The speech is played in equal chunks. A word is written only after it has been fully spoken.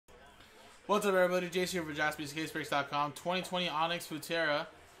What's up, everybody? Jason here for JaspysCaseBreaks.com. 2020 Onyx Futera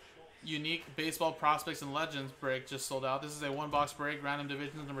Unique Baseball Prospects and Legends break just sold out. This is a one-box break, random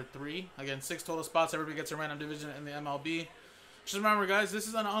divisions number 3. Again, 6 total spots. Everybody gets a random division in the MLB. Just remember, guys, this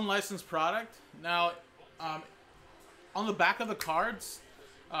is an unlicensed product. Now, on the back of the cards,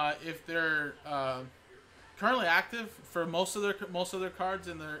 if they're currently active for most of their cards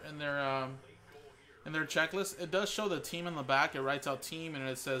in their checklist, it does show the team in the back. It writes out team, and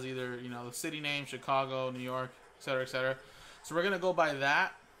it says either, you know, the city name, Chicago, New York, etc., etc. So we're gonna go by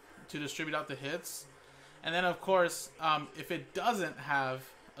that to distribute out the hits. And then, of course, if it doesn't have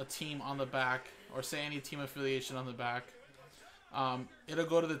a team on the back, or say any team affiliation on the back, it'll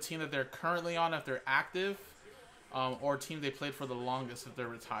go to the team that they're currently on if they're active, or team they played for the longest if they're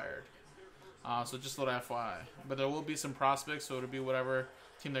retired. So just a little FYI. But there will be some prospects, so it'll be whatever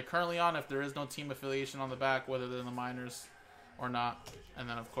team they're currently on if there is no team affiliation on the back, whether they're in the minors or not. And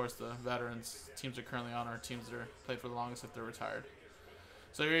then, of course, the veterans teams they're currently on are teams that are played for the longest if they're retired.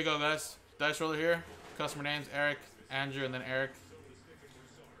 So here you go, guys. Dice roller here. Customer names, Eric, Andrew, and then Eric.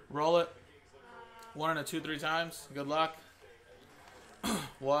 Roll it. 1 and a 2, 3 times. Good luck.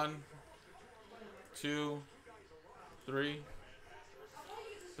 1, 2, 3.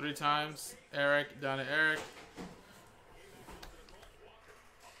 3 times. Eric, down to Eric.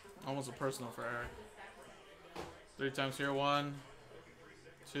 Almost a personal for Eric. 3 times here. 1,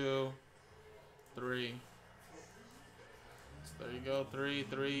 2, 3. So there you go. 3,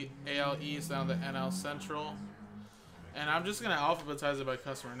 3. AL East down to NL Central. And I'm just going to alphabetize it by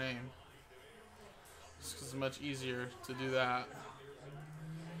customer name. Just because it's much easier to do that.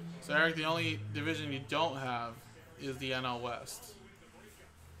 So Eric, the only division you don't have is the NL West.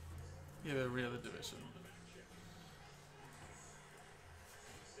 You have every other division.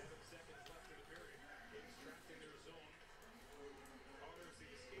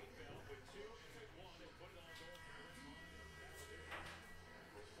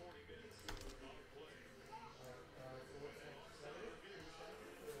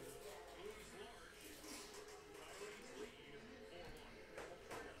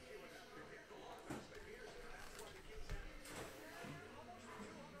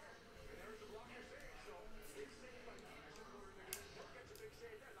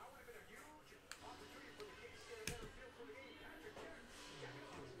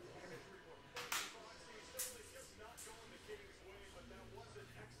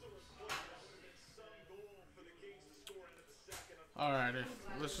 Alrighty,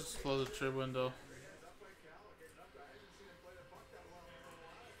 let's just close the trib window.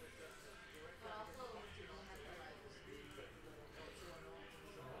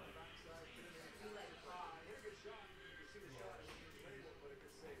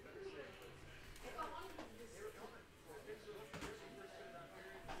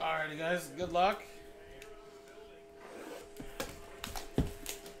 Alrighty, guys, good luck.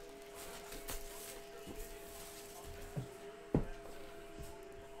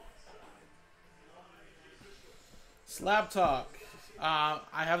 Slab Talk. I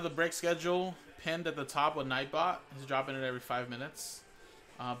have the break schedule pinned at the top with Nightbot. He's dropping it every 5 minutes.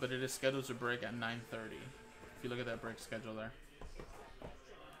 But it is scheduled to break at 9:30. If you look at that break schedule there.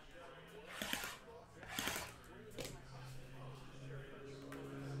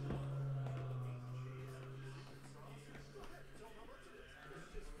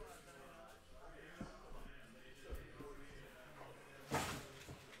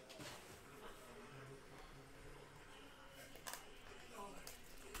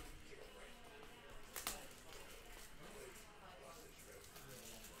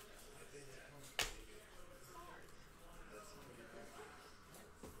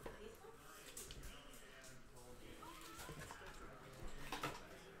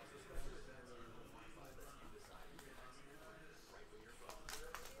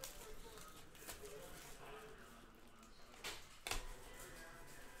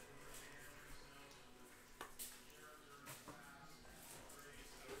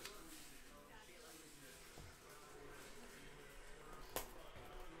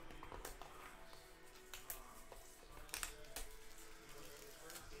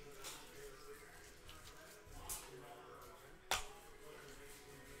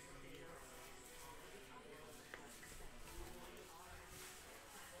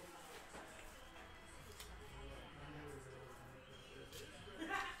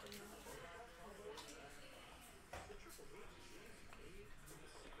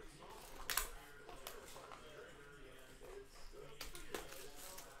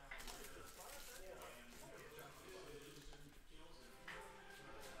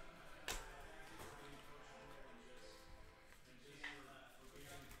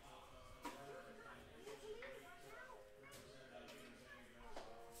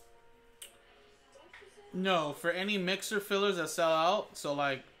 No, for any mixer fillers that sell out, so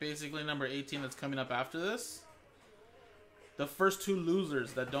like basically number 18 that's coming up after this, the first 2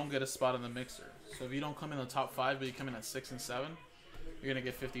 losers that don't get a spot in the mixer. So if you don't come in the top 5, but you come in at 6 and 7, you're gonna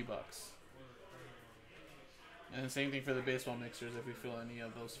get $50. And the same thing for the baseball mixers if we fill any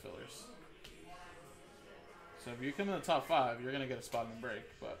of those fillers. So if you come in the top 5, you're gonna get a spot in the break,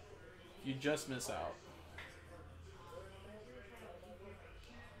 but you just miss out.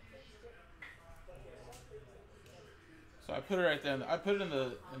 So I put it right there. I put it in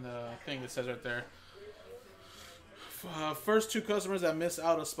the thing that says right there. First 2 customers that miss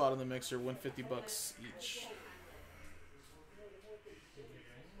out a spot in the mixer win $50 each.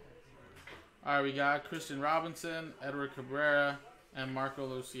 All right, we got Christian Robinson, Edward Cabrera, and Marco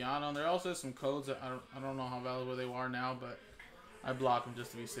Luciano. There also some codes that I don't know how valuable they are now, but I block them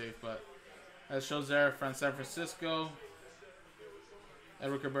just to be safe. But as shows there, from San Francisco,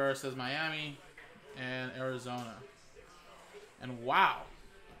 Edward Cabrera says Miami, and Arizona. And wow,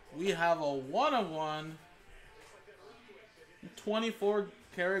 we have a 1-of-1, 24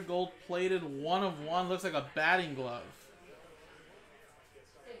 karat gold plated 1-of-1. Looks like a batting glove.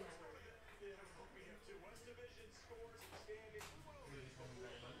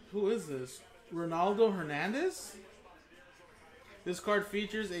 Who is this? Ronaldo Hernandez? This card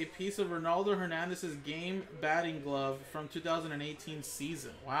features a piece of Ronaldo Hernandez's game batting glove from 2018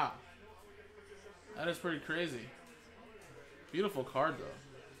 season. Wow. That is pretty crazy. Beautiful card, though.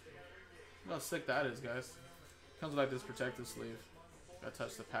 Look how sick that is, guys. Comes with like this protective sleeve. Gotta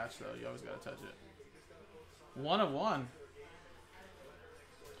touch the patch, though. You always gotta touch it. 1-of-1.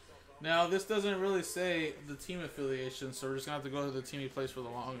 Now, this doesn't really say the team affiliation, so we're just gonna have to go to the team he plays for the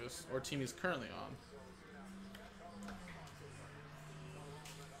longest, or team he's currently on.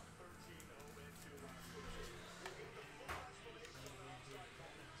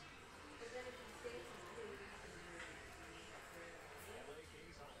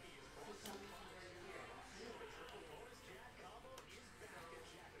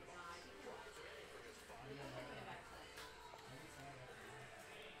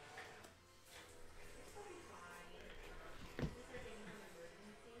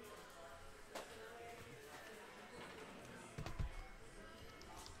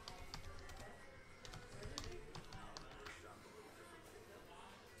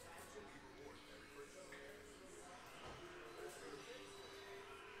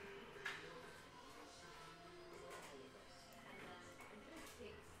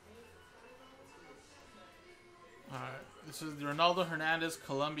 This is the Ronaldo Hernandez,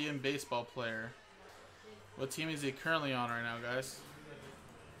 Colombian baseball player. What team is he currently on right now, guys?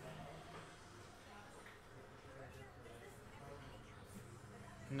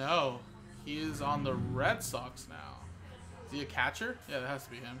 No, he is on the Red Sox now. Is he a catcher? Yeah, that has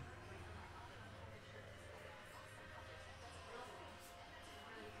to be him.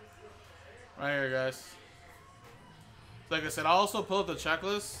 Right here, guys. Like I said, I'll also pull up the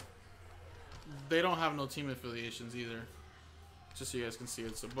checklist. They don't have no team affiliations either. Just so you guys can see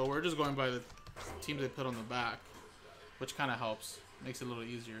it. So, but we're just going by the teams they put on the back, which kind of helps. Makes it a little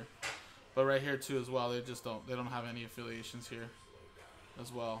easier. But right here too as well, they don't have any affiliations here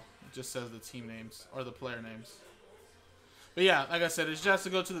as well. It just says the team names or the player names. But yeah, like I said, it's just to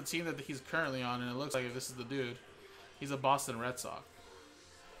go to the team that he's currently on, and it looks like if this is the dude, he's a Boston Red Sox.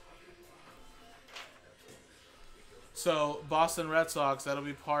 So Boston Red Sox, that'll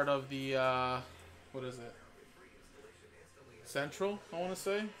be part of the what is it? Central, I want to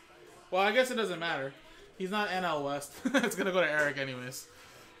say. Well, I guess it doesn't matter. He's not NL West. It's gonna go to Eric anyways.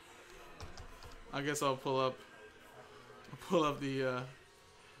 I guess I'll pull up the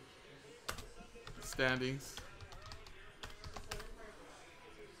standings.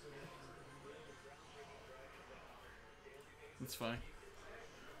 It's fine.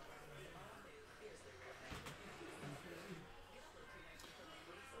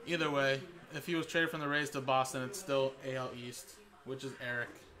 Either way, if he was traded from the Rays to Boston, it's still AL East, which is Eric.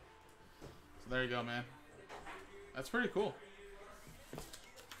 So there you go, man. That's pretty cool.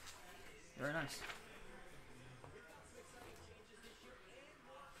 Very nice.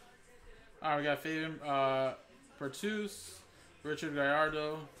 Alright, we got Fabian Pertus, Richard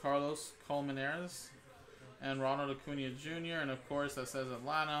Gallardo, Carlos Colmenares, and Ronald Acuna Jr. And of course, that says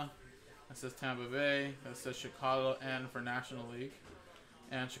Atlanta, that says Tampa Bay, that says Chicago N for National League.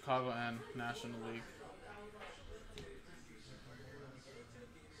 And Chicago and National League.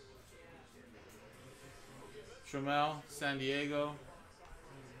 Trammell, San Diego.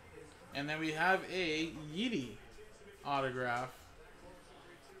 And then we have a Yeedy autograph,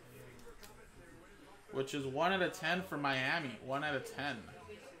 which is 1 out of 10 for Miami. 1 out of 10.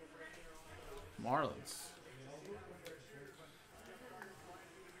 Marlins.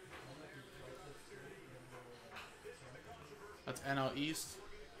 That's NL East.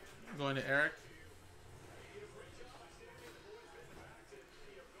 Going to Eric.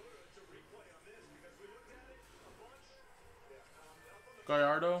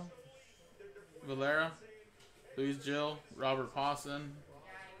 Gallardo. Valera. Luis Gil. Robert Pawson.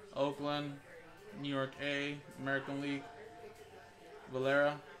 Oakland. New York A. American League.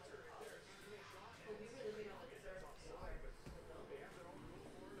 Valera.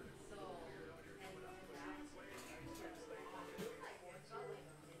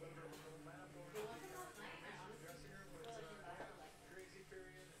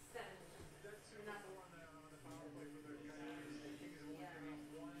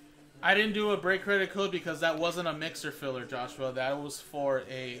 I didn't do a break credit code because that wasn't a mixer filler, Joshua. That was for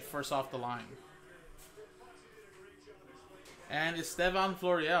a first off the line. And Estevan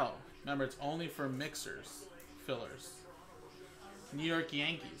Florial. Remember, it's only for mixers, fillers. New York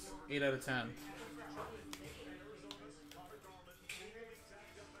Yankees, 8 out of 10.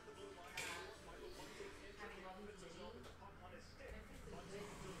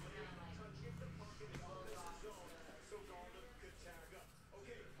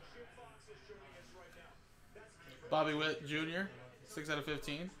 Bobby Witt Jr., 6 out of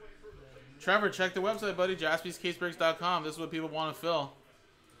 15. Trevor, check the website, buddy. JaspysCaseBreaks.com. This is what people want to fill.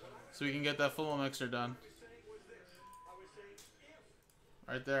 So we can get that full mixer done.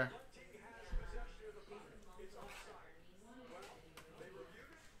 Right there.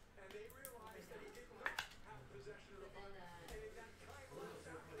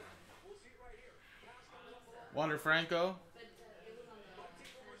 Wander Franco.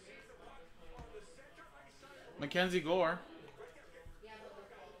 Mackenzie Gore.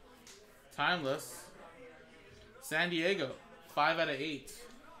 Timeless. San Diego. 5 out of 8.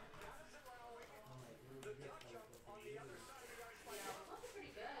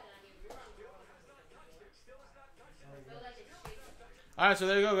 Alright, so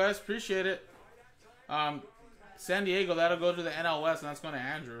there you go, guys. Appreciate it. San Diego, that'll go to the NL West, and that's going to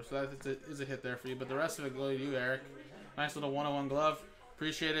Andrew. So that is a hit there for you. But the rest of it go to you, Eric. Nice little 101 glove.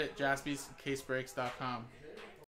 Appreciate it. JaspysCaseBreaks.com.